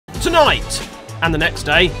tonight, and the next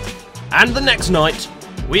day, and the next night,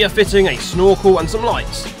 we are fitting a snorkel and some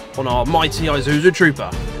lights on our mighty Isuzu Trooper.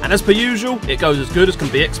 And as per usual, it goes as good as can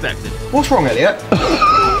be expected. What's wrong, Elliot?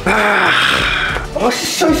 Oh, this is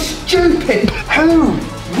so stupid! Who?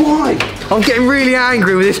 Why? I'm getting really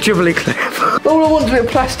angry with this dribbly clip. All I want is a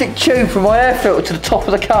plastic tube from my air filter to the top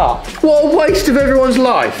of the car. What a waste of everyone's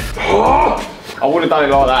life. I would have done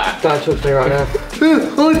it like that. Don't talk to me right now.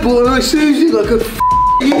 I bought an Isuzu like a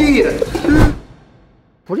idiot.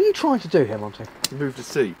 What are you trying to do here, Monty? Move the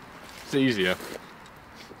seat. It's easier.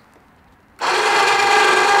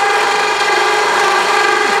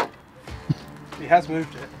 He has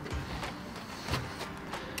moved it.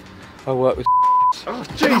 I work with Oh,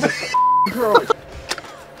 Jesus Christ.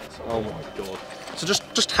 Oh my God. So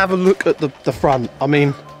just have a look at the front. I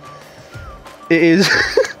mean, it is.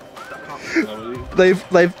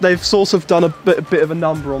 they've sort of done a bit of a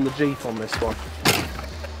number on the Jeep on this one.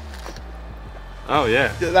 Oh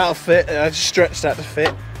yeah. That'll fit. I just stretched that to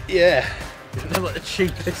fit. Yeah. They're like the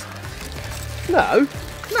cheapest. No.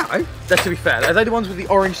 No. That's to be fair. Are they the ones with the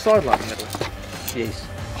orange sidelight in the middle? Yes.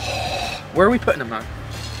 Where are we putting them now?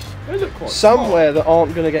 They look quite somewhere that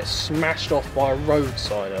aren't going to get smashed off by a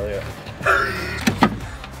roadside, Elliot.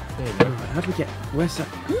 How do we get? Where's that?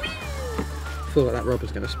 I feel like that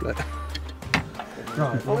rubber's going to split.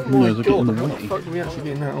 Right. Oh my God. How the fuck are we actually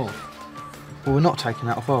getting that off? Well, we're not taking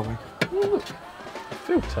that off, are we? Oh, a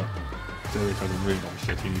filter. Derek hasn't realised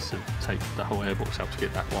yet he needs to take the whole airbox out to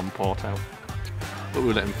get that one part out. But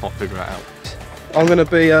we'll let him figure it out. I'm going to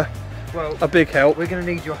be a big help. We're going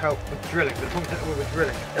to need your help with drilling. The problem is with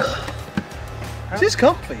drilling. This is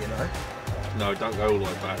comfy, you know. No, don't go all the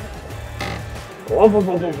way back.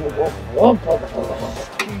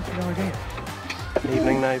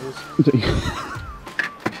 Evening, neighbours.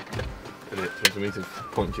 For me to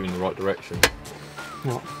point you in the right direction.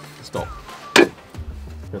 What? Stop. You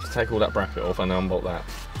have to take all that bracket off and unbolt that.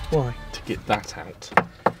 Why? To get that out.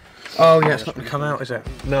 Oh yeah, it's not going to come out, is it?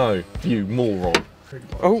 No, you moron.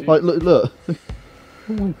 Oh, like look. Oh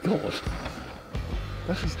my God.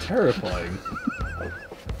 That is terrifying.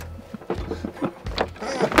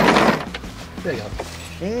 there you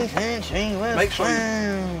go. Make sure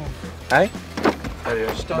you... Hey?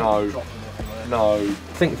 No. No. I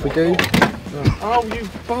think if we do... Oh, you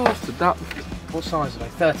bastard. That... What size are they?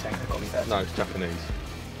 13? They've got to be 13. No, it's Japanese.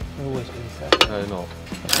 They're always going to be 13. No, they're not.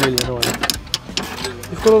 That's really annoying.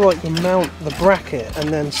 You've got to like mount the bracket and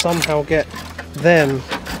then somehow get them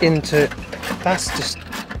into... That's just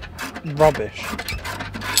rubbish.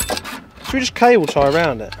 Should we just cable tie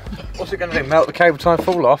around it? What's it going to do? Melt the cable tie and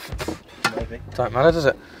fall off? Maybe. Don't matter, does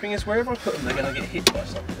it? The thing is, wherever I put them, they're going to get hit by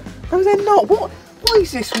something. No, they're not. What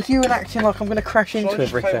is this with you and acting like I'm going to crash into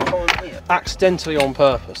everything? Accidentally on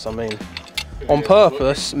purpose, I mean. On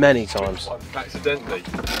purpose, many times. Accidentally.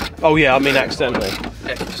 Oh yeah, I mean accidentally.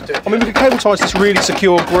 Yeah, just do it. I mean, we can cable tie this really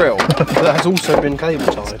secure grill that has also been cable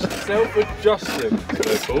tied. Self-adjusting.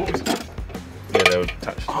 They're called. Yeah, they were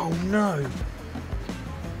attached. Oh no.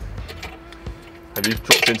 Have you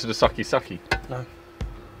dropped into the sucky? No.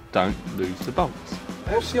 Don't lose the bolts.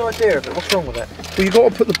 What's the idea of it? What's wrong with it? Well, you've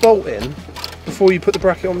got to put the bolt in before you put the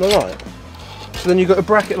bracket on the light. So then you've got a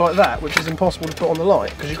bracket like that, which is impossible to put on the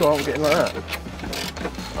light because you've got to get it like that.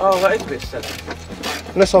 Oh, that is a bit silly.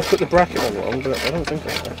 Unless I've put the bracket on wrong, but I don't think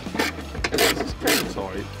I have. It's cable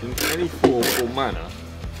tie in any form or manner,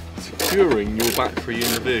 securing your battery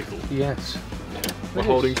in the vehicle. Yes. By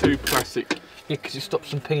holding two plastic. Yeah, because it stops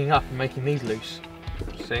them pinging up and making these loose.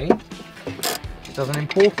 See? It does an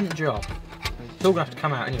important job. It's all going to have to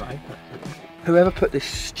come out anyway. Whoever put this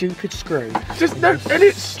stupid screw... Just no, and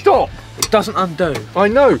it stop! It doesn't undo. I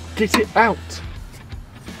know, get it out!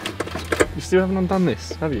 You still haven't undone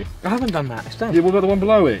this, have you? I haven't done that, it's done. Yeah, what about the one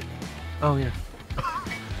below it? Oh yeah.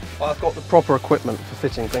 I've got the proper equipment for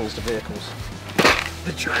fitting things to vehicles.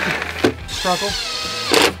 The struggle.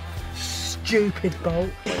 Stupid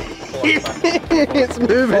bolt. It's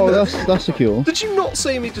moving. Oh, that's secure. Did you not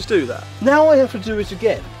see me just do that? Now I have to do it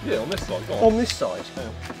again. Yeah, on this side. On this side.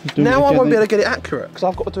 Now I won't be able to get it accurate because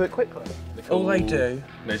I've got to do it quickly. All they do.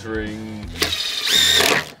 Measuring.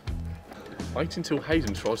 Wait until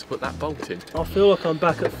Hayden tries to put that bolt in. I feel like I'm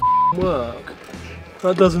back at work.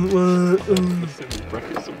 That doesn't work.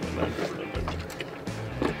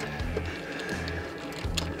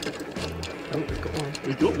 Oh, we've got one.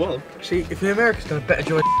 We've got one. See, if the Americans done a better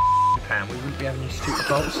job pan, we wouldn't be having these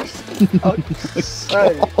stupid bolts.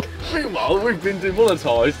 Meanwhile, we've been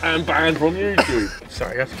demonetised and banned from YouTube.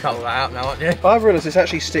 Sorry, you have to cut all that out now, aren't you? I've realised this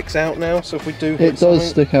actually sticks out now, so if we do hit It does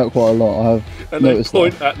stick out quite a lot, I have And noticed they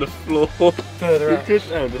point that. at the floor. Further out. They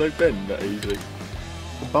don't bend that easily.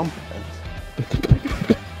 the bumper then.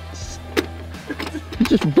 You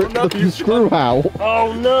just ripped the screw out.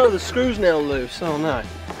 Oh no, the screw's now loose. Oh no.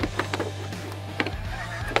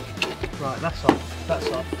 Right, that's off. That's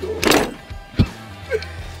off.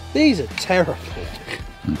 These are terrible.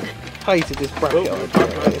 Hated this bracket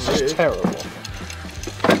idea. It's just terrible.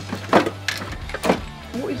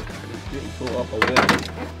 What is that?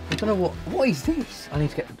 I don't know what is this? I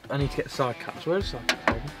need to get the side cuts. Where's the side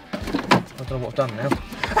cuts? I don't know what I've done now.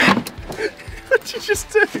 What did you just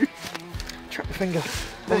do? Trap the finger.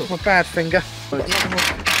 There's my bad finger.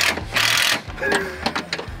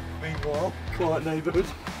 Meanwhile, quiet neighbourhood.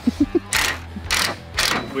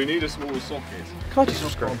 We need a smaller socket. Can I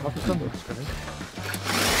just screw? I've done the screwing.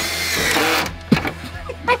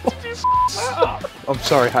 I'm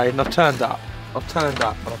sorry, Hayden. I've turned up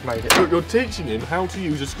and I've made it. You're teaching him how to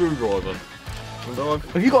use a screwdriver.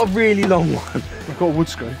 Have you got a really long one? I've got a wood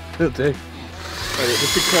screw. It'll do.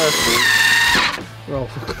 Just be careful. Oh,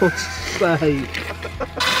 for God's sake.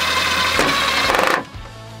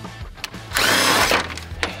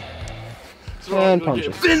 And punch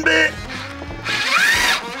it. Thin bit!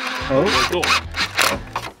 Oh. Oh my God.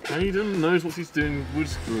 Hayden knows what he's doing with wood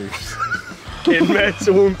screws. In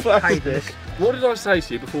metal and plastic. What did I say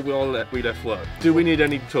to you before we left work? Do we need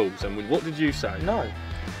any tools? And what did you say? No.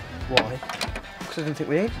 Why? Because I didn't think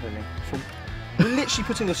we needed any. We're literally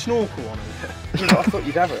putting a snorkel on it. You know, I thought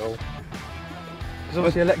you'd have it all.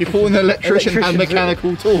 You thought an electrician had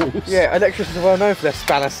mechanical tools. Yeah, electricians are well known for their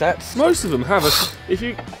spanner sets. Most of them have a. If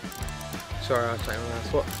you. Sorry, I was saying that.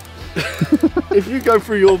 What? If you go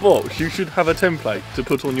through your box, you should have a template to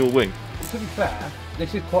put on your wing. To be fair,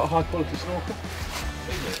 this is quite a high quality snorkel.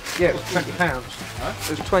 Yeah, it was £20. Huh?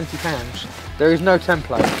 It was £20. There is no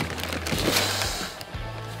template.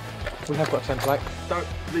 We have got a template. Don't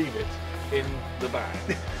leave it in the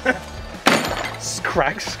bag.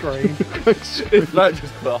 Crack screen. If that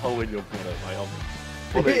just put a hole in your bonnet,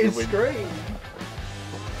 mate, It is screen.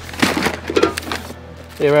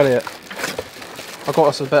 Here, Elliot. I got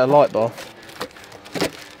us a better light bar.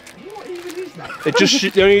 What even is that? It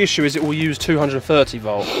just the only issue is it will use 230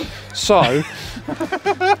 volt. So. Yeah,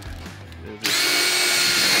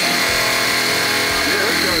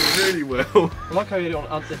 that's going really well. I like how you did it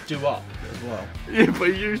on the do up as well. Yeah,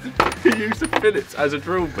 but he used the Phillips as a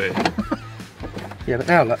drill bit. Yeah, but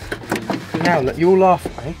now look. Now look, you all laugh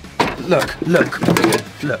at me. Look.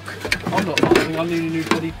 I'm not laughing, I need a new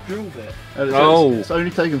bloody drill bit. Oh. It's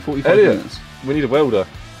only taken 45 Elliot, minutes. we need a welder.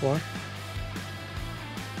 Why?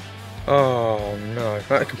 Oh no,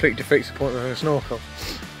 that completely defeats the point of having a snorkel.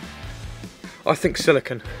 I think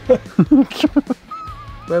silicon.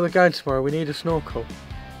 Where we're going tomorrow, we need a snorkel.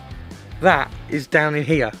 That is down in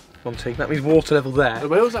here, Monty. That means water level there.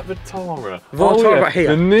 Where was that Vitara? Vitara right here.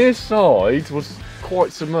 The near side was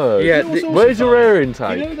quite submerged. Yeah, where's your air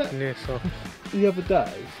intake? You know that Near side. the other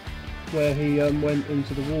day where he went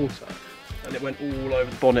into the water and it went all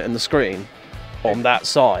over the bonnet and the screen on that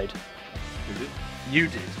side? Did it? You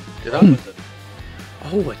did. Did I?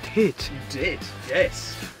 Oh, I did. You did,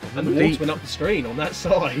 yes. And the The- water went up the screen on that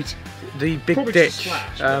side. The big Probably ditch. just a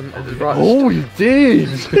splash, At the right. Oh, you did!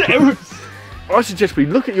 I suggest we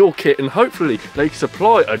look at your kit and hopefully they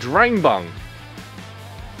supply a drain bung.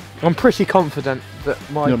 I'm pretty confident that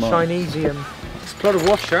my You're mine. Chinesium supplied a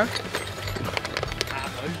washer.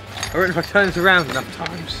 I reckon if I turn it around enough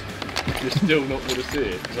times. You're still not going to see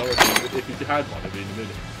it, because I reckon if you had one, it'd be in a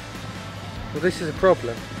minute. Well, this is a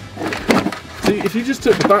problem. See, if you just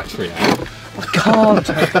took the battery out, I can't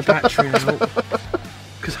take the battery out.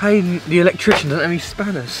 Because Hayden, the electrician, doesn't have any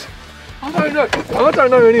spanners. I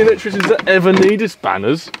don't know any electricians that ever needed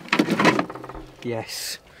spanners.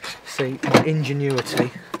 Yes. See,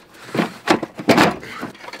 ingenuity.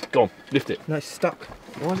 Go on, lift it. No, it's stuck.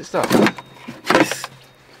 Why is it stuck? Yes.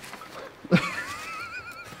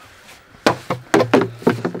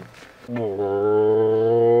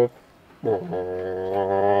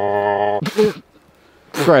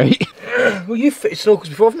 Great. Well, you've fitted snorkels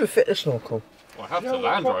before. I've never fitted a snorkel. I have Do to you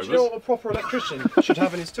Land know Rovers. what a proper electrician should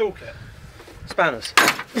have in his toolkit? Spanners.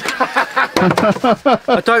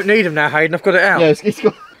 I don't need them now, Hayden. I've got it out. Yeah, it's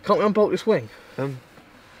got. Can't we unbolt this wing?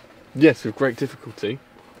 Yes, with great difficulty.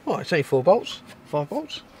 Oh, it's only 4 bolts. 5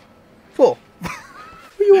 bolts. 4. What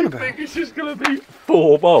are you on I about? think it's just going to be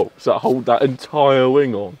 4 bolts that hold that entire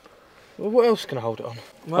wing on. Well, what else can I hold it on?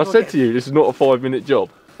 I said to you, this is not a 5-minute job.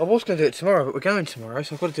 I was going to do it tomorrow, but we're going tomorrow,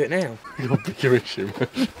 so I've got to do it now. You're a bigger issue.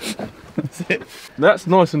 That's it. That's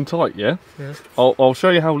nice and tight, yeah? Yeah. I'll show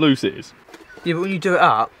you how loose it is. Yeah, but when you do it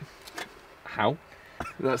up, How?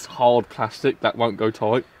 That's hard plastic, that won't go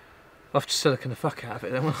tight. I'll have to silicone the fuck out of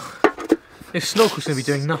it then. This snorkel's going to be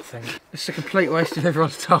doing nothing. It's a complete waste of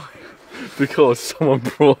everyone's time. Because someone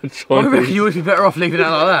brought a Chinese. I reckon you would be better off leaving it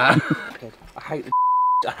like that. I hate the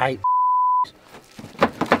I hate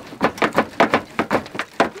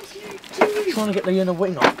I'm trying to get the inner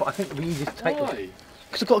wing off, but I think it'll be easier to take it.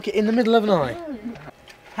 Because I've got to get in the middle, haven't I?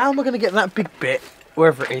 How am I going to get that big bit,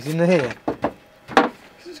 wherever it is, in here?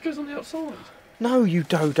 Because it goes on the outside. No, you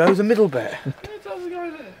dodo, the middle bit. It doesn't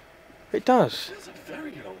go there. It does. That's a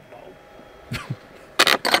very good old bowl.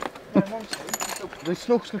 The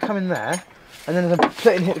snorkel's going to come in there, and then there's a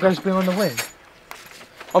plate in here that goes behind the wing.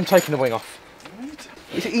 I'm taking the wing off. What?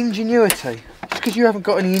 It's ingenuity. Just because you haven't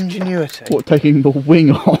got any ingenuity. What, taking the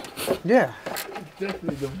wing off? Yeah. It's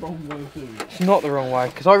definitely the wrong way to do it. It's not the wrong way,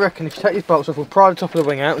 because I reckon if you take these bolts off, we'll pry the top of the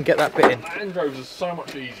wing out and get that bit in. Hand droves are so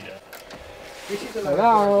much easier.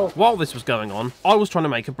 Hello. While this was going on, I was trying to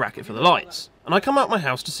make a bracket for the lights, and I come out my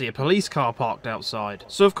house to see a police car parked outside.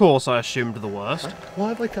 So of course I assumed the worst. Why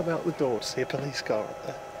have I come out the door to see a police car up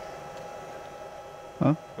there?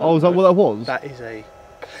 Huh? Oh, is that what that was? That is a...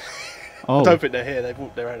 Oh. I don't think they're here, they've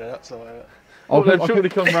walked their own outside. Well, they've surely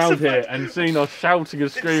come round here and seen us shouting and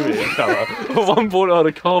screaming at each other. At one point I had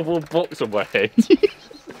a cardboard box on my head.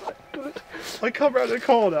 I come round the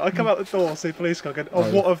corner, I come out the door, see a police car going, oh,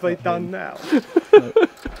 what have they done now?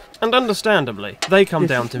 And understandably, they come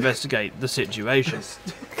down to investigate the situation.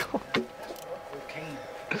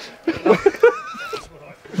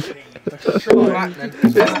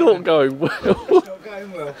 It's not going well. It's not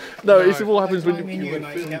going well. No, it's what happens when you...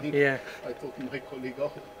 Yeah. I thought to my colleague,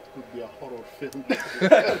 oh, it could be a horror film.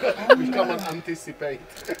 We come and anticipate.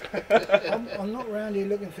 I'm not round here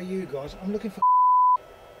looking for you guys, I'm looking for...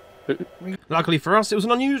 Luckily for us, it was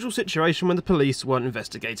an unusual situation when the police weren't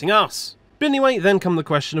investigating us. But anyway, then come the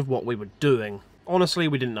question of what we were doing. Honestly,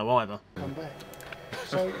 we didn't know either. Come back.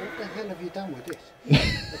 So what the hell have you done with this?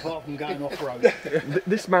 Apart from going off-road.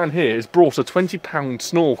 This man here has brought a £20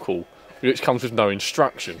 snorkel, which comes with no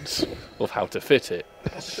instructions of how to fit it.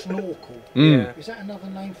 A snorkel? Mm. Is that another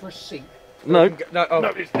name for a seat? No, No, oh,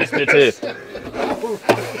 no, it's here.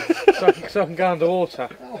 so I can go underwater.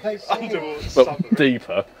 Oh, I see. Well,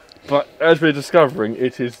 deeper. But as we're discovering,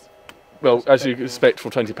 it is, well, as you expect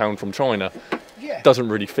from £20 from China, Yeah. doesn't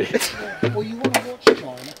really fit. Well, you want to watch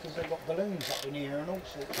China because they've got balloons up in here and all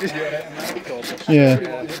sorts. Yeah.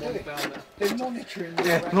 They're monitoring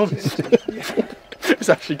the It's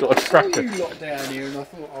actually got a tracker. you lot down here, and I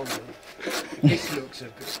thought, oh, this looks a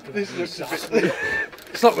bit.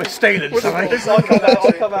 It's like we're stealing something. It's like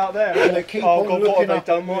I come out there And and they keep oh on god, what looking have up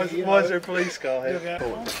they done? at Why me, you why is know. there a police car here?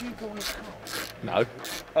 Aren't you going to car? No.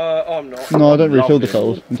 I'm not. No, I don't refill the Lovely.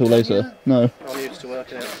 coals until later. No. I'm used to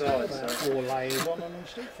working outside, About so... 4 layers on and I'm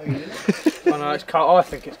still feeling it. I know it's cold. I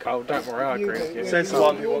think it's cold. Don't worry, I agree with you. Says the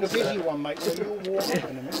one who You're the wants to- busy one, mate, so you'll warm up in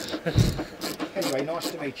a minute. Anyway,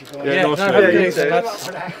 nice to meet you guys. Yeah, nice to no, meet have a you. good evening, Yeah,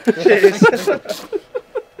 lads.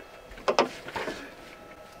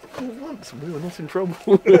 For once, we were not in trouble.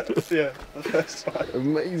 Yeah, that's right.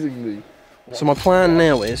 Amazingly. So my plan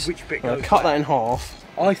now is, Which bit I'm going goes to cut back? that in half,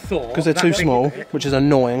 I thought because they're that too big small, bit- which is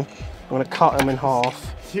annoying. I'm going to cut them in half,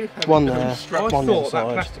 one there, I one thought that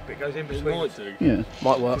inside. plastic bit goes in It between. might do. Yeah.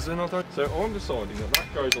 Might work. Because then I don't... So I'm deciding that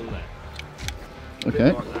that goes on there.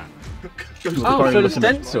 Okay. Like that. Oh, so the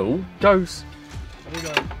stencil goes...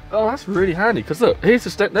 Oh, that's really handy, because look, here's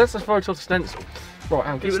the there's the photo of the stencil. Right,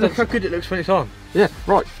 Al, get the Look how stencil. good it looks when it's on. Yeah,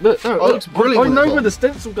 right, look, no, Oh, it looks brilliant I when know it's where on. the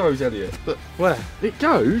stencil goes, Elliot. Where? It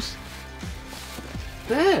goes...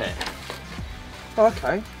 there. Oh,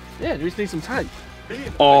 okay. Yeah, you just need some tape.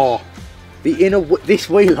 Oh, the inner this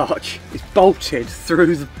wheel arch is bolted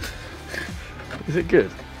through the. Is it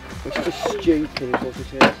good? It's just stupid as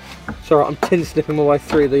it is. Sorry, I'm tin snipping my way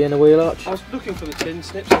through the inner wheel arch. I was looking for the tin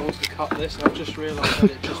snips, I wanted to cut this, and I just realised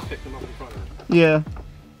that it just picked them up in front of me. Yeah.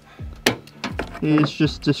 It's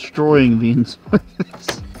just destroying the inside.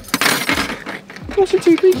 What's your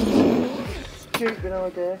TP? Stupid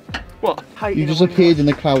idea. What? You just appeared in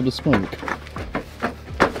a cloud of smoke.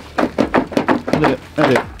 Edit.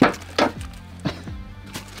 Edit.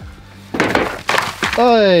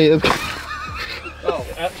 Oi! Oh,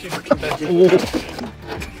 actually,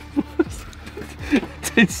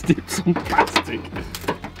 Tin snips on plastic.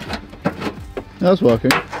 That's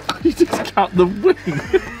working. You just cut the wing.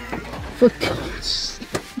 For God's sake.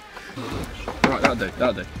 Right,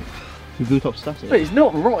 that'll do. You boot up static. But it's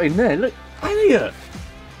not right in there, look. Elliot!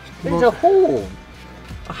 It's a horn.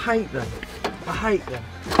 I hate them. I hate them.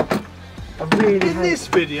 I really in hate this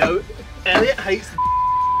video, Elliot hates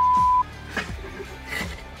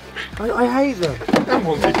I hate them. And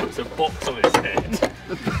once he puts a box on his head.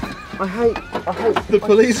 I hate. The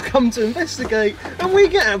police come to investigate, and we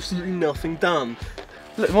get absolutely nothing done.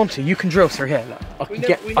 Look, Monty, you can drill through here. Look, I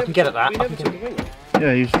can get at that.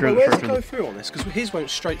 Yeah, he's drilled Where's through. it go through on this? Because his went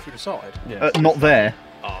straight through the side. Not there.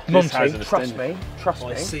 Monty, trust me.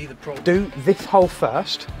 I see the problem. Do this hole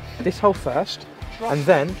first, and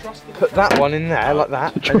then put that one in there like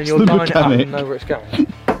that, and then you'll line it up and know where it's going.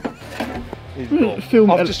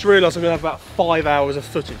 I've just realised I'm going to have about 5 hours of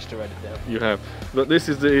footage to edit down. You have. But this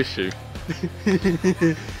is the issue.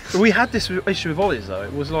 We had this issue with Ollie's though,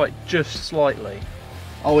 it was like just slightly.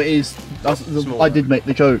 Oh, it is. I did make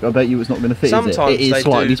the joke. I bet you it's not going to fit. Sometimes is it? It is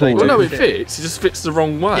slightly they do. Well, smaller. no, it fits. It just fits the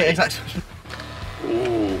wrong way. Yeah, exactly.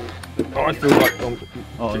 Ooh. I feel like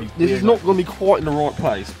this is not going to be quite in the right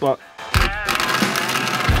place, but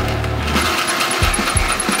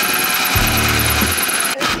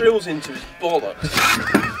It drills into his bollocks.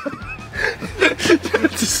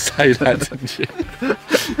 just say that, didn't you?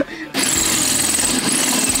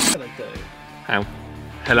 How?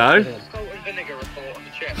 Hello? Salt and vinegar report on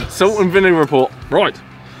the chip. Salt and vinegar report. Right.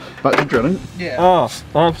 Back to drilling. Yeah. Ah,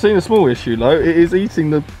 I've seen a small issue though. It is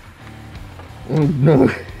eating the. Oh no.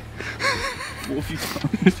 What have you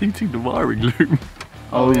done? It's eating the wiring loom.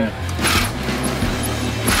 Oh yeah.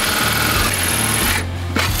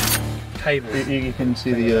 Cable. You can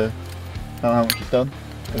see the how much it's done.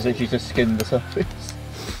 It's literally just skinned the surface.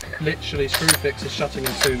 Literally, Screwfix is shutting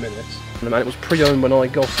in 2 minutes. And it was pre-owned when I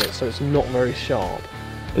got it, so it's not very sharp.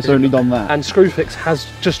 It's only done that. And Screwfix has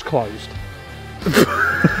just closed.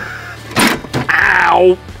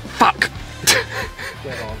 Ow! Fuck!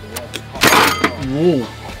 Whoa.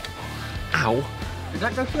 Ow! Did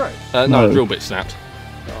that go through? No, No. the drill bit snapped.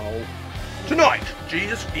 Oh. Tonight,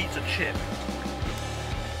 Jesus eats a chip.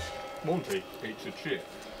 Monty eats a chip.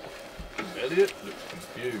 Elliot looks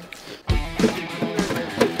confused.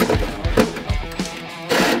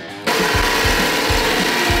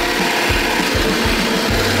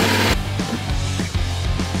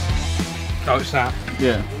 Oh, it's that.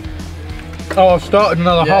 Yeah. Oh, I've started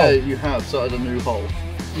another Yeah, hole. you have started a new hole.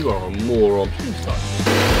 You are a moron.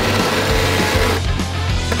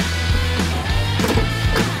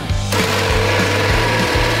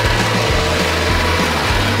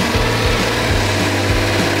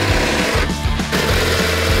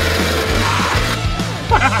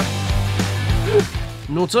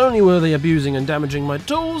 Not only were they abusing and damaging my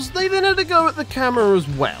tools, they then had a go at the camera as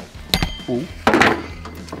well.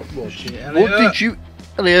 What did you,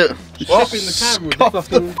 Elliot? Scuffing the camera with the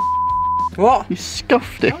fucking... What? You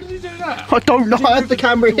scuffed it. How did you do that? I don't know. I had the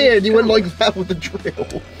camera here, and you went like that with the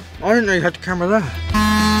drill. I didn't know you had the camera there.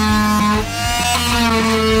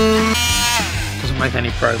 Doesn't make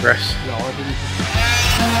any progress. No, I didn't.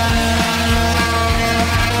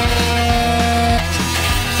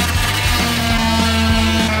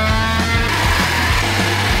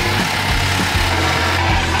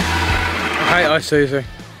 I hate Isuzu.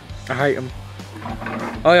 I hate them.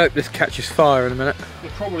 I hope this catches fire in a minute.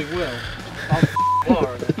 It probably will. I'm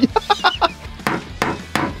wiring it.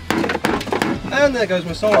 And there goes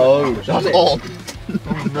my solar. Oh, that's on.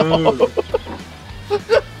 Oh no.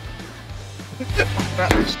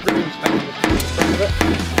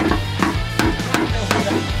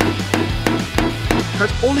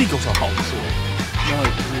 Has Ollie got a hole sorted? No,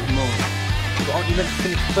 there's more. But aren't you meant to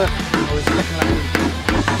finish first? Or is second lap?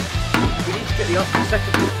 We need to get the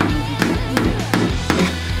second.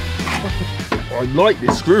 I like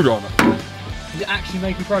this screwdriver. Is it actually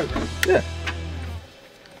making progress? Yeah.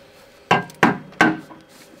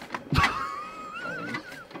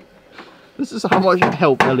 This is how much it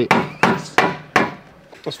helped, Elliot.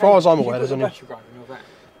 As far as I'm aware, there's only...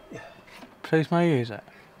 Please may I use it?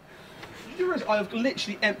 Did you realise I've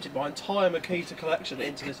literally emptied my entire Makita collection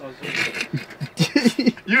into this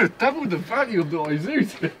Isuzu? You have doubled the value of the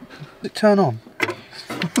Isuzu. Does it turn on?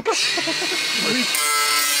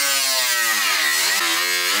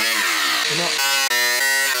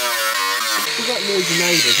 We've got noisy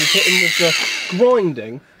neighbours. We hit them with the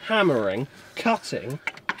grinding, hammering, cutting,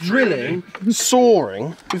 drilling,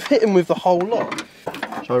 sawing. We've hit him with the whole lot.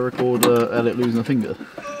 Shall I record Elliot losing a finger?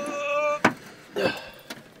 That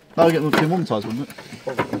would get demonetised, wouldn't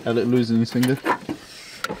it? Elliot losing his finger.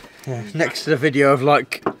 Yeah. Next to the video of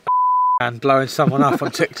like and blowing someone up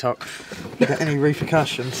on TikTok. You get any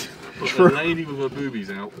repercussions? But the lady with her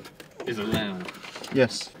boobies out is allowed.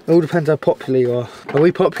 Yes. It all depends how popular you are. Are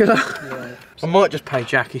we popular? Yeah. I might just pay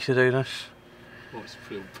Jackie to do this.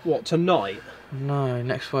 What, tonight? No,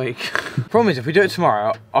 next week. Problem is, if we do it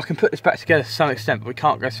tomorrow, I can put this back together to some extent, but we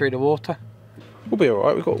can't go through the water. We'll be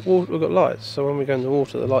alright, we've got lights, so when we go in the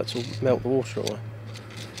water, the lights will melt the water away.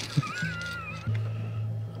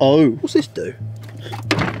 Oh. What's this do?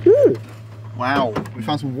 Wow. We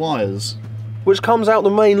found some wires. Which comes out the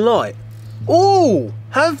main light. Oh!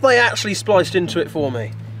 Have they actually spliced into it for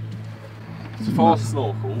me? So for our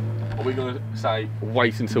snorkel, are we going to say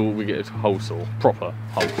wait until we get a hole saw? Proper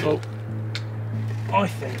hole saw? I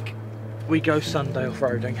think we go Sunday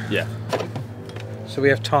off-roading. Yeah. So we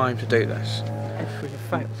have time to do this. We have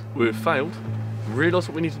failed. We've failed, realised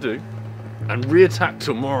what we need to do, and re-attack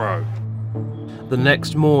tomorrow. The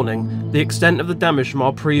next morning, the extent of the damage from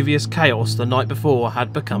our previous chaos the night before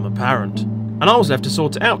had become apparent, and I was left to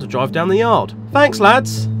sort it out to drive down the yard. Thanks,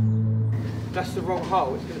 lads! That's the wrong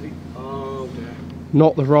hole. It's going to be... Oh dear.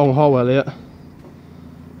 Not the wrong hole, Elliot.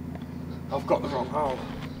 I've got the wrong hole.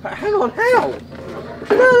 Hang on, how?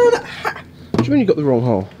 No. What do you mean you got the wrong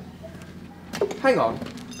hole? Hang on.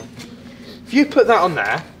 If you put that on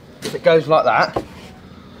there, if it goes like that,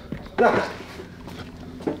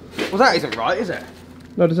 well, that isn't right, is it?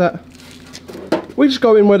 No, does that? We just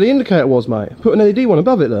go in where the indicator was, mate. Put an LED one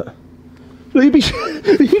above it, look. Look, you'd be...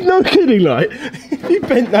 you're no kidding, like. If you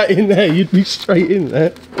bent that in there, you'd be straight in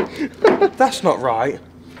there. That's not right.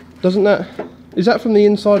 Doesn't that... Is that from the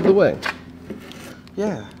inside of the wing?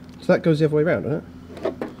 Yeah. So that goes the other way around, doesn't it?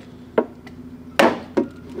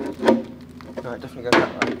 No, it definitely goes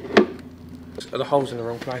that way. The hole's in the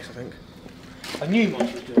wrong place, I think. I knew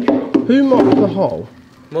Monty was doing it. Who marked the hole?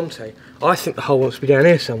 Monty. I think the hole wants to be down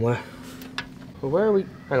here somewhere. Well, where are we?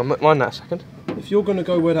 Hang on, mind that a second. If you're going to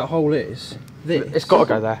go where that hole is, this... It's got to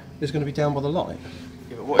go there. It's going to be down by the light.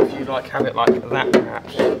 Yeah, but what if you like have it like that,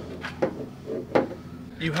 perhaps?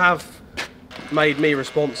 You have made me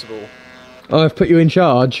responsible. I've put you in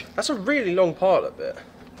charge. That's a really long pilot bit.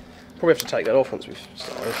 Probably have to take that off once we've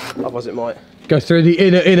started. Otherwise it might... Go through the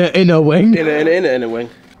inner wing. Inner wing.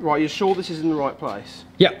 Right, you sure this is in the right place?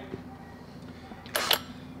 Yep.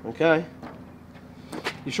 Okay.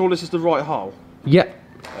 You sure this is the right hole? Yep.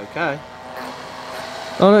 Okay.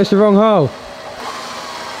 Oh no, it's the wrong hole.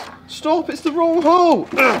 Stop, it's the wrong hole!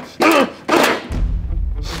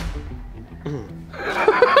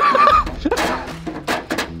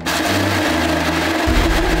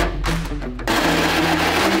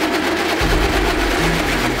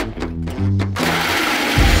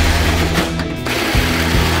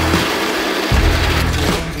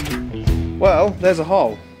 Well, there's a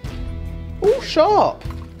hole. Oh, sharp!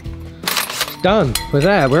 Done. We're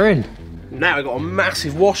there. We're in. Now we've got a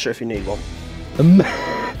massive washer if you need one.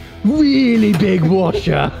 Really big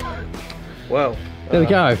washer. Well, There we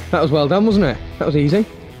go. That was well done, wasn't it? That was easy.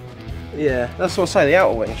 yeah, that's what I say, the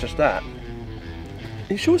outer wing's just that. Are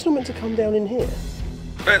you sure it's not meant to come down in here?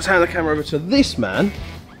 Let's hand the camera over to this man,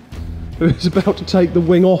 who is about to take the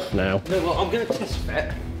wing off now. No, well, I'm going to test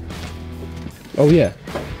fit. Oh yeah.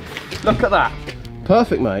 Look at that.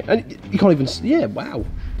 Perfect, mate. And you can't even see, yeah, wow.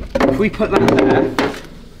 If we put that there.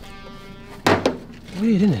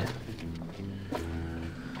 Weird, isn't it?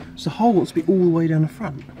 So the hole wants to be all the way down the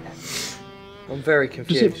front. I'm very Does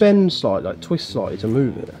confused. it bend slightly, like twist slightly to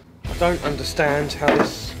move it? I don't understand how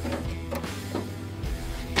this...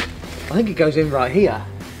 I think it goes in right here.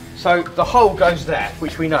 So the hole goes there,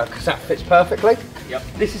 which we know, because that fits perfectly. Yep.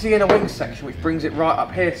 This is the inner wing section, which brings it right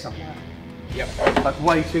up here somewhere. Yep. Like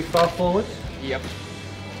way too far forward. Yep.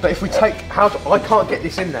 But if we take... I can't get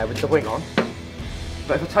this in there with the wing on.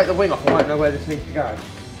 But if I take the wing off, I won't know where this needs to go.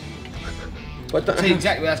 See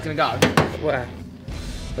exactly where that's going to go. Where?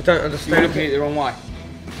 I don't understand. You're looking at it the wrong way.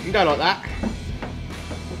 You can go like that.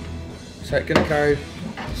 So it's going to go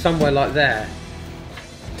somewhere like there.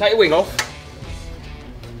 Take the wing off.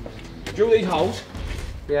 Drill these holes.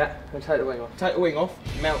 Yeah, and take the wing off. Take the wing off.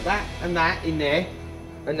 Mount that and that in there.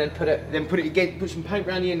 And then put it... Then put it again. Put some paint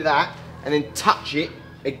around the end of that, and then touch it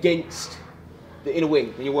against the inner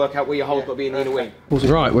wing. And you work out where your hole's got to be in the inner wing.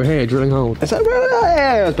 Right, we're here drilling holes. Is that right?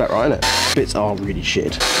 Yeah, that's about right, isn't it? Bits are really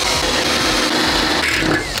shit.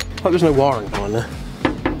 Hope there's no wiring behind there.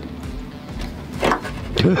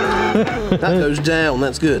 That goes down,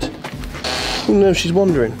 that's good. Oh no, she's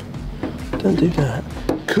wandering. Don't do that.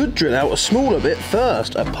 Could drill out a smaller bit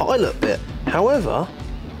first, a pilot bit. However...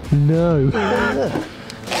 No.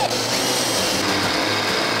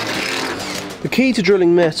 The key to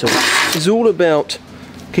drilling metal is all about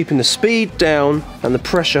keeping the speed down and the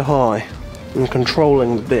pressure high and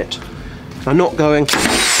controlling the bit. I'm not going...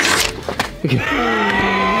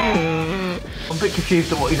 I'm a bit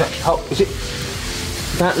confused on what he's actually holding. Is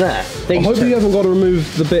it that there? I hope you haven't got to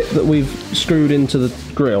remove the bit that we've screwed into the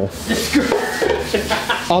grill.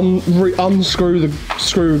 Unscrew the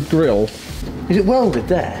screwed grill. Is it welded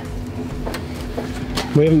there?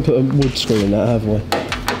 We haven't put a wood screw in that, have we?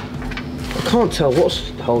 I can't tell what's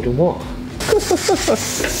holding what. In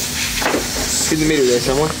the middle there,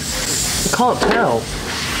 someone. I can't tell.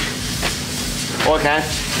 Oh, I can.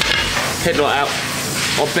 Headlight out.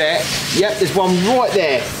 I bet. Yep, there's one right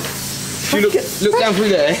there. If you look down through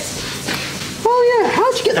there. Oh yeah,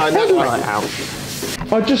 how'd you get the headlight out?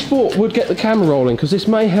 I just thought we'd get the camera rolling because this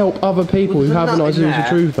may help other people who have an Isuzu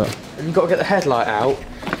Trooper. And you've got to get the headlight out.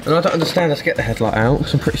 And I don't understand how to get the headlight out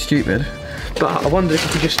because I'm pretty stupid. But I wonder if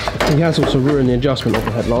you could just... He has also ruined the adjustment of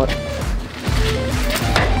the headlight.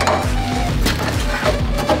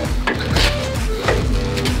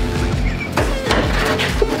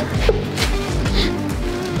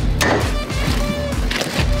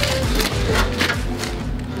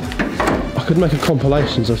 I could make a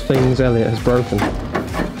compilations of things Elliot has broken.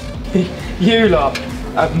 You lot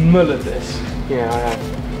have mullered this. Yeah, I have.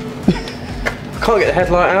 I can't get the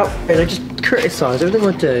headlight out. And I just criticise everything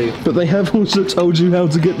I do. But they have also told you how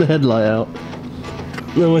to get the headlight out.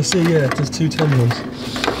 No, I see, yeah, there's 2 10 ones.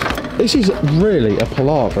 This is really a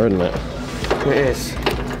palaver, isn't it? It is.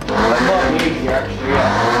 Well, it might be easier actually,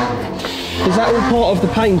 yeah. Is that all part of the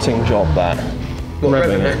painting job, that? What,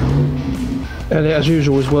 Revving it? Elliot, as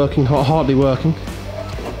usual, is working, hardly working.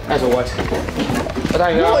 As always. I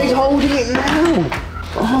don't know. What is holding it now?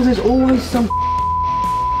 Oh, there's always some...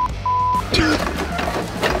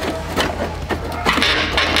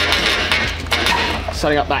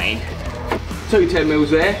 Setting up that in. 2 10mm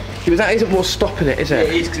there. But that isn't what's stopping it, is Yeah, it?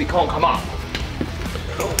 it is because it can't come up.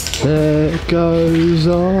 There goes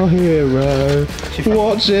our hero.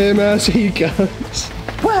 Watch him as he goes.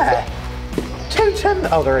 Where? 2 10.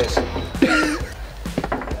 Oh, there is.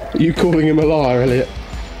 Are you calling him a liar, Elliot?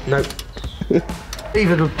 Nope.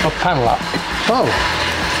 Even a panel up. Oh,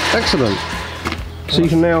 excellent. So you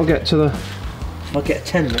can now get to the... If I get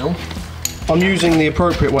a 10mm. I'm using the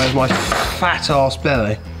appropriate way of my fat ass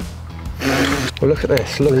belly. Well, look at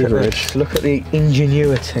this. Look at this. Look at the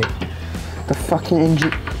ingenuity. The fucking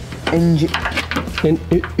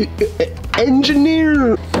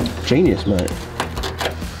Engineer! Genius, mate.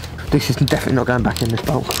 This is definitely not going back in this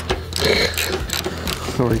bolt.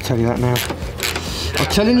 I'll already tell you that now. I'm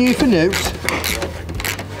telling you for notes.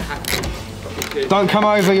 Don't come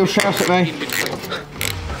over, you'll shout at me.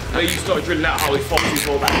 Oh, you started drilling that hole, he fobbed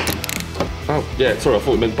before that. Oh, yeah, sorry, I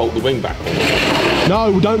thought you meant bolt the wing back.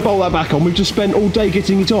 No, don't bolt that back on. We've just spent all day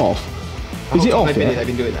getting it off. Is it off yet? They've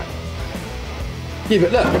been doing that. Yeah,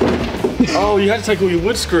 but look. Oh, you had to take all your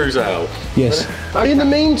wood screws out. Yes. In the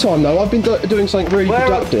meantime, though, I've been doing something really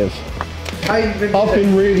productive. I've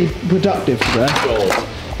been really productive today. God.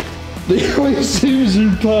 The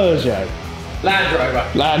Isuzu Peugeot.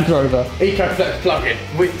 Land Rover. EcoFlex plug-in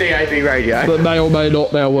with DAB radio. That may or may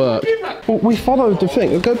not now work. Well, we followed the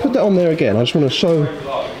thing. Go put that on there again. I just want to show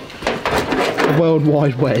the World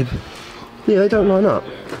Wide Web. Yeah, they don't line up.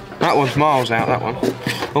 That one's miles out, that one.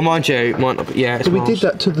 Well, mind you, it might not be. Yeah, it's So we miles. did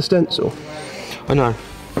that to the stencil. I know.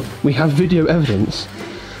 We have video evidence.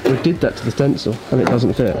 We did that to the stencil and it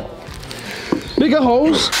doesn't fit. Bigger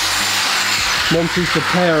holes. Monty's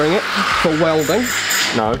preparing it for welding.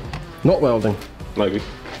 No. Not welding. Maybe.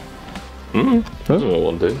 I don't know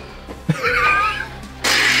what I'm doing.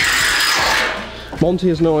 Monty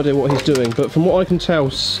has no idea what he's doing, but from what I can tell,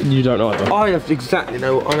 you don't either. I know exactly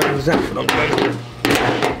what I'm doing.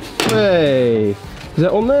 Hey! Is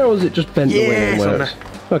that on there or is it just bent the wing and it's on works?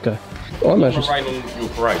 Okay. Oh, I imagine. Rain on your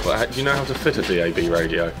parade, but do you know how to fit a DAB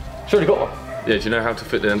radio? Sure, you got one. Yeah, do you know how to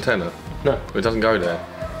fit the antenna? No. It doesn't go there.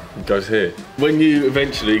 It goes here. When you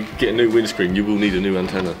eventually get a new windscreen, you will need a new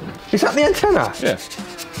antenna. Is that the antenna? Yeah.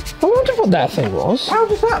 I wonder what that thing was. How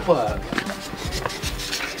does that work?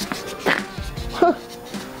 Huh.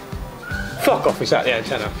 Fuck off, is that the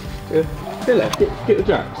antenna? Yeah. Get the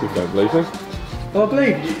jack, if you don't believe me. Oh, I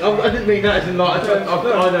believe you. I didn't mean that as in like,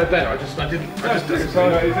 I know better, I just didn't.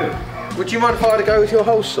 Would you mind if I had to go with your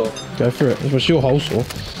hole saw? Go for it. It's your hole saw.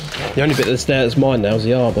 The only bit that's there that's mine now is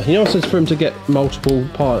the arbor. You know, it says for him to get multiple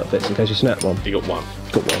pilot bits in case you snap one. He got one.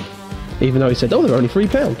 Got one. Even though he said, oh, they're only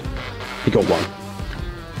 £3. He got one.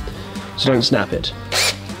 So don't snap it.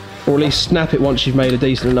 Or at least snap it once you've made a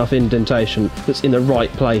decent enough indentation that's in the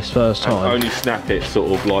right place first And time. only snap it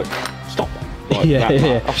sort of like, stop. Like Yeah, that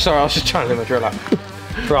yeah. I'm sorry, I was just trying to do my drill up.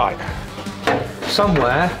 Right.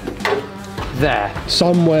 Somewhere there.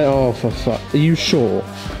 Somewhere, oh for fuck. Are you sure?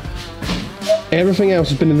 Everything else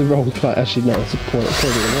has been in the wrong place. Actually, no, that's a point. It's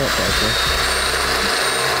probably in the right place.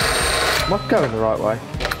 Am I going the right way?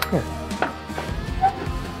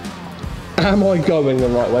 Am I going the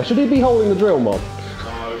right way? Should he be holding the drill, Mod?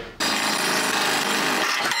 No.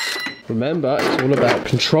 Remember, it's all about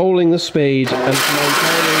controlling the speed and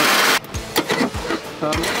maintaining...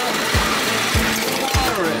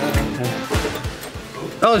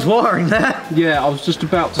 Oh, there's wiring there. Yeah, I was just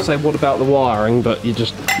about to say, what about the wiring? But you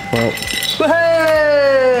just, well.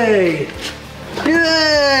 Hey!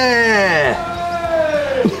 Yeah!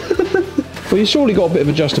 Well, you surely got a bit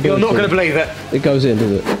of adjustability. You're not going to believe it. It goes in,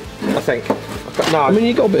 does it? I think. No. I mean,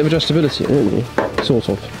 you got a bit of adjustability, haven't you? Sort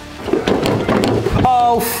of.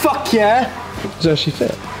 Oh, fuck yeah! Does it actually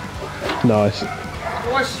fit? Nice. I'm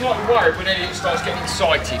always slightly worried when Elliot starts getting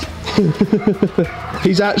excited.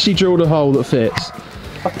 He's actually drilled a hole that fits.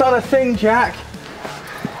 I've done a thing, Jack.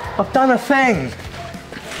 I've done a thing.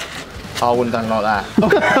 I wouldn't have done it like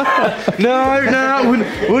that. No, I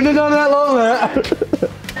wouldn't have done that like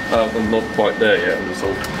that. I'm not quite there yet. I'm just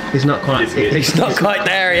all... He's not quite. He's not quite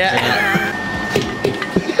there yet.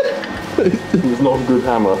 It's not a good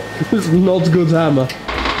hammer. It's not a good hammer.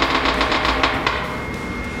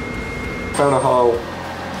 Found a hole.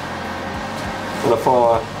 And a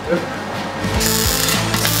fire.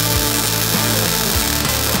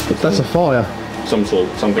 That's a fire.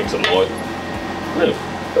 Something's alight. Look.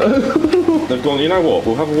 They've gone, you know what,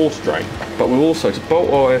 we'll have a water drain, but we'll also, to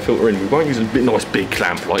bolt our air filter in, we won't use a nice big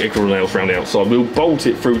clamp like everyone else around the outside, we'll bolt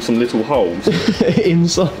it through some little holes.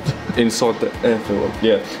 Inside Inside the air filter,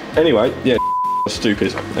 yeah. Anyway, yeah,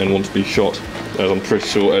 stupid and want to be shot, as I'm pretty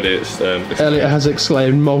sure Elliot has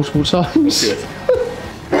exclaimed multiple times. Yes.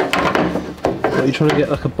 Are you trying to get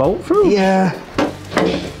like a bolt through? Yeah.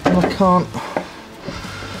 I can't.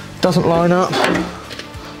 Doesn't line up.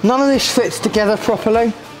 None of this fits together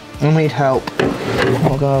properly. I need help. I'm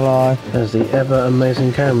not gonna lie. As the ever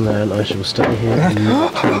amazing cameraman, I shall stay here.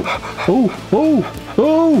 Oh!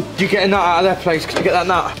 Did you get a nut out of their place? Could you get that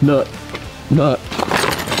nut? Nut.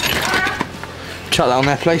 Chuck that on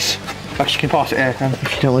there, please. Actually, you can pass it here,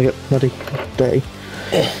 if you don't want to get bloody dirty.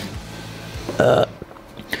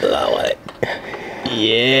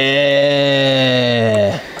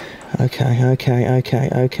 Yeah. Okay.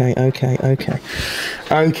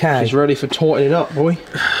 He's ready for taunting it up, boy.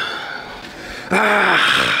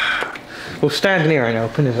 Well, standing here ain't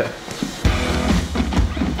open, is it?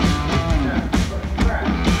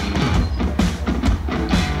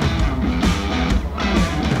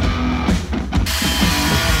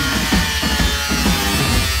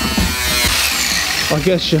 I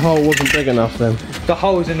guess your hole wasn't big enough then. The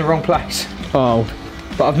hole's in the wrong place. Oh.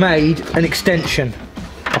 But I've made an extension.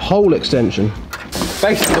 A hole extension?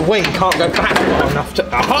 Basically, the wing can't go back far enough to...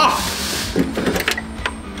 Aha!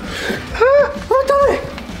 I've done it!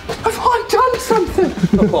 Have I done something?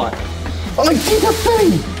 Not quite. I did a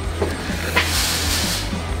thing!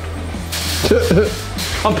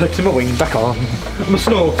 I'm putting my wing back on. My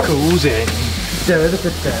snorkel's in.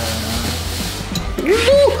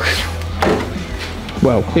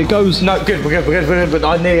 Well, it goes... No, good, we're good. But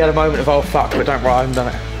I nearly had a moment of, oh fuck, but don't worry, I haven't done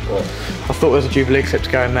it. What? I thought there was a Jubilee clip to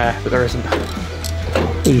go in there, but there isn't.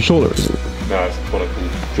 Are you sure there isn't? No, it's a conical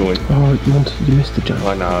joint. Oh, you missed the joke.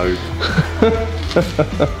 I know.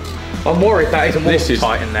 I'm worried that isn't This is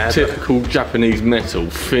watertight in there. typical Japanese metal,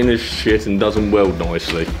 finished shit and doesn't weld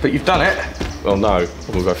nicely. But you've done it. Well, no,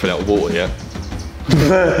 we'll go fill out the water yet.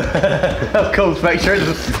 Of course, make sure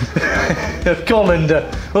it's a colander.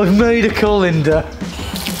 I've made a colander.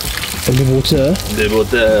 And the water. The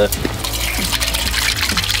water.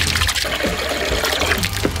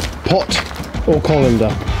 Pot or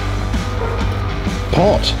colander?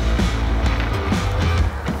 Pot.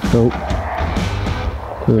 Nope. I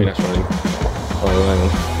mean, that's running. Oh,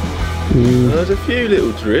 hang on. There's a few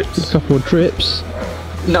little drips. A couple of drips.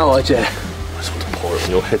 No idea. I just want to pour it on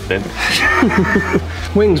your head then.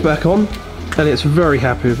 Wings back on. Elliot's very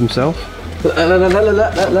happy with himself.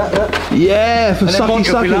 Yeah, for sucky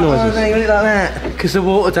noises. Oh, no, you want it like that. Because the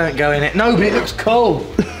water don't go in it. No, but it looks cool.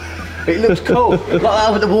 It looks cool. Like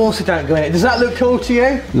that, but the water don't go in it. Does that look cool to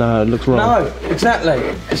you? No, it looks wrong. No, exactly.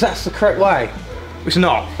 Because that's the correct way. It's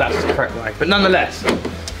not. That's the correct way. But nonetheless.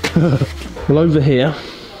 Well, over here,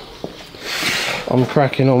 I'm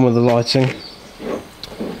cracking on with the lighting.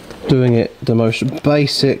 Doing it the most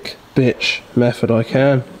basic bitch method I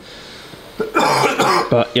can.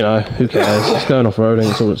 But, you know, who cares? It's going off-roading,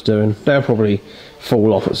 that's all it's doing. They'll probably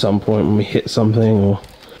fall off at some point when we hit something, or...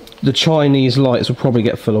 The Chinese lights will probably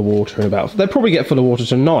get full of water in about... They'll probably get full of water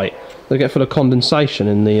tonight. They'll get full of condensation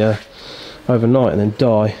in the... overnight and then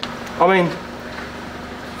die. I mean...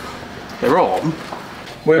 They're on.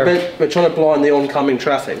 We're trying to blind the oncoming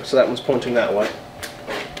traffic, so that one's pointing that way.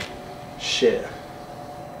 Shit.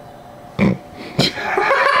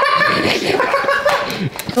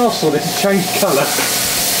 Oh, so this changed colour.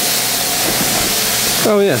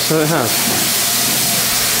 Oh yeah, so it has.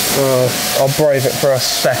 I'll brave it for a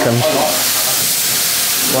second.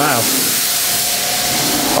 Wow.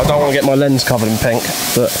 I don't want to get my lens covered in pink,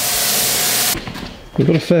 but we've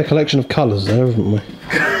got a fair collection of colours there, haven't we?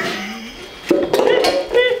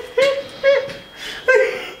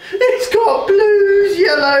 It's got blues,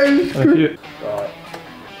 yellows. Right.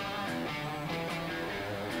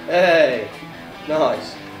 Hey,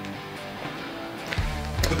 nice.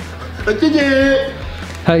 I did it.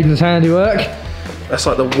 Hayden's handiwork. That's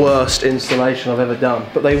like the worst installation I've ever done,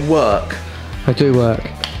 but they work. They do work.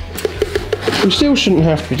 We still shouldn't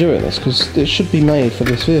have to be doing this because it should be made for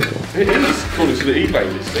this vehicle. It is according to the eBay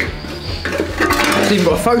listing. It's even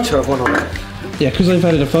got a photo of one on it. Yeah, because they've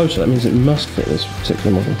added a photo, that means it must fit this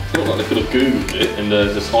particular model. It's not like they could have googled it and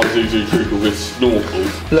there's this Isuzu Trooper with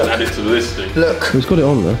snorkels and add it to the listing. Look. He's got it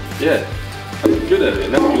on there. Yeah, I'm good at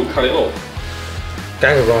it. Now you'll cut it off.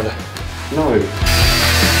 Ganger rider. No.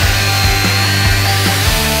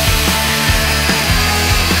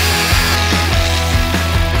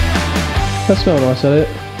 That smells nice, Elliot.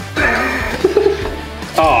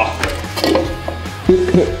 Ah.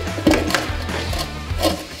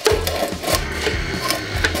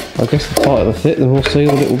 I guess the tighter the fit, the more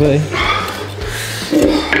sealed it will be.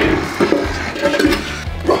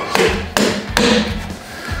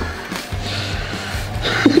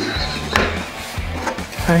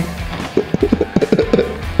 Hey.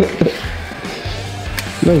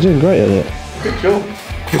 No, you're doing great, Elliot. Good job.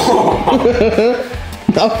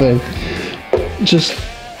 Nothing. Just,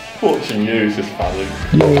 Watching you is just funny.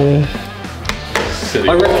 yeah. Silly.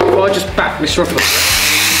 I reckon if I just back this off.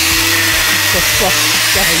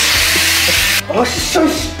 Oh, this is so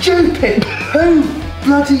stupid. Who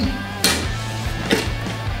bloody.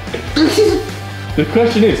 This is. The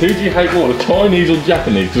question is, who do you hate more, the Chinese or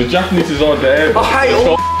Japanese? Because the Japanese is on there. I hate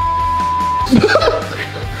all.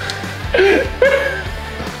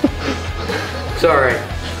 Sorry.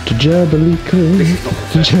 Jabalika,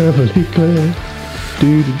 Jabalika,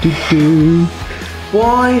 do do do do.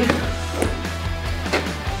 Why?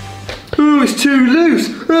 Oh, it's too loose.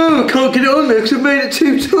 Oh, I can't get it on there because I made it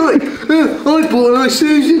too tight. I bought an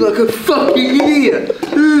Isuzu like a fucking idiot.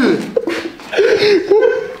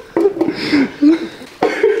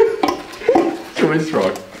 So it's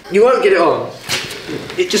right. You won't get it on.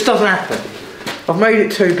 It just doesn't happen. I've made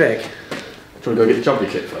it too big. Do you want to go get the jumpy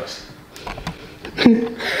kit first?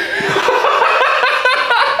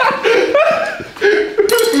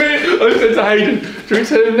 I said to Hayden, do we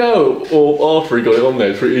tell him now or after he got it on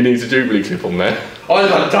there? He needs a Jubilee clip on there.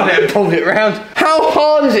 I've done it and pulled it round. How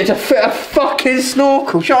hard is it to fit a fucking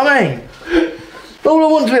snorkel? Do you know what I mean? All I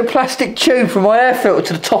want is a plastic tube from my air filter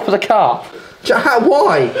to the top of the car.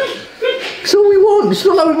 Why? It's all we want. It's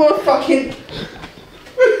not like we want a fucking.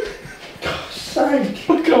 God's sake.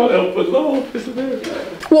 I can't help but laugh, isn't it?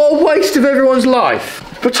 What a waste of everyone's life.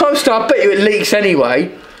 By the time I bet you it leaks anyway.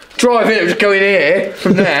 Drive in, just go in here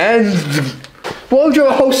from there. Why would you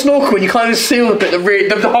have a whole snorkel when you can't even seal the bit?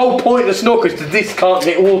 The whole point of the snorkel is that this can't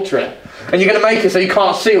get water in. And you're going to make it so you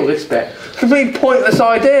can't seal this bit. Complete pointless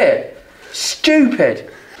idea.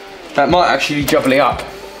 Stupid. That might actually be jubbly up.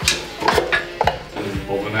 Doesn't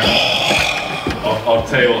bother now. I'll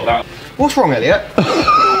tell you what that. What's wrong, Elliot?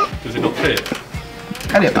 Does it not fit?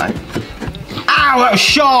 Elliot, mate. Ow, that was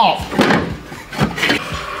sharp!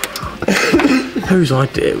 Whose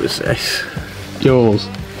idea was this? Yours.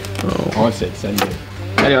 Oh, I said send it.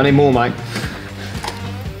 Elliot, I need more, mate.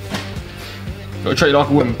 Gotta treat you like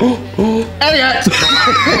a woman. Elliot!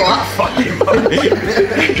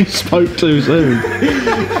 You spoke too soon.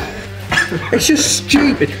 It's just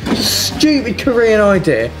stupid. Stupid Korean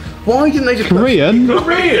idea. Why didn't they just Korean?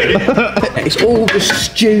 Korean! It's all just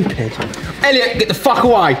stupid. Elliot, get the fuck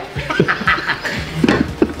away!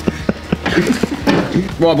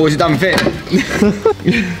 Right, boys, it's done fit.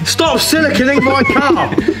 Stop siliconing my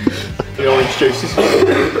car! The orange juice is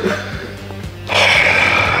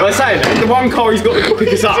I'm saying, the one car he's got to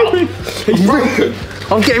pick us up. He's broken.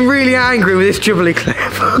 I'm getting really angry with this Jubilee clip.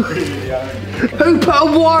 Who put a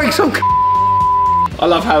wiring some I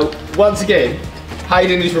love how, once again,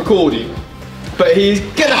 Hayden is recording, but he's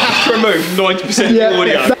gonna have to remove 90% of the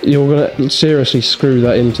audio. You're gonna seriously screw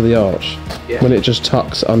that into the arch when it just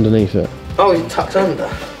tucks underneath it. Oh, he's tucked under.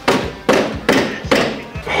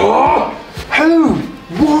 Oh, who?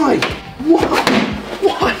 Why?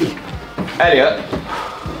 Why? Elliot,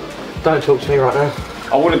 Don't talk to me right now.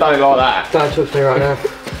 I would have done it like that. Don't talk to me right now.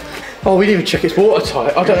 Oh, we didn't even check it's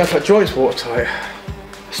watertight. I don't know if that joint's watertight.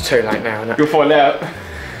 It's too late now, isn't it? You'll find out.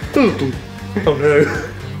 Oh no.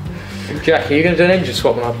 Jackie, you're going to do an engine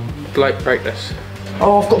swap when I break this?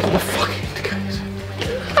 Oh, I've got to put the fucking indicators.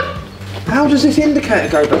 How does this indicator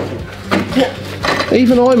go back?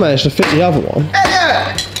 Even I managed to fit the other one.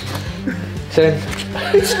 Then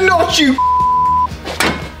It's not you.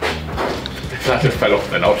 That just fell off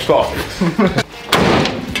then, I'll stop.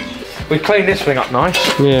 We cleaned this thing up nice.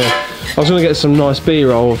 Yeah. I was going to get some nice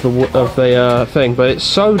B-roll of the thing, but it's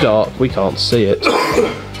so dark we can't see it.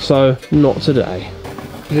 So, not today.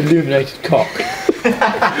 An illuminated cock.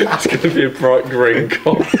 It's going to be a bright green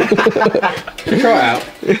cock. Try it out.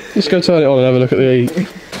 Let's go turn it on and have a look at the...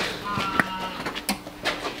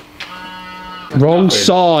 Wrong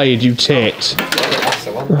side, you tit.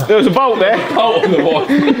 There was a bolt there. Bolt on the wall.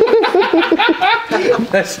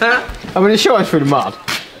 That's that. I mean, it shot us through the mud.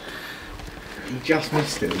 You just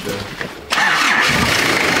missed it, though.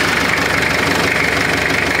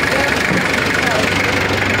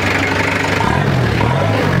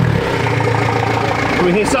 Can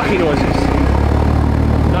we hear sucking noises?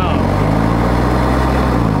 No.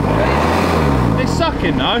 It's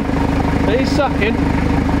sucking, no? It is sucking.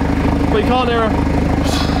 But you can't hear a...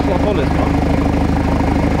 Like on this one.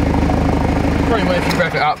 Probably wait if you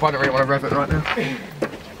rev it up, but I don't really want to rev it right now.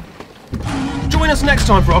 Join us next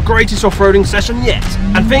time for our greatest off-roading session yet.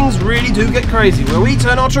 And things really do get crazy, where we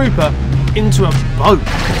turn our Trooper into a boat.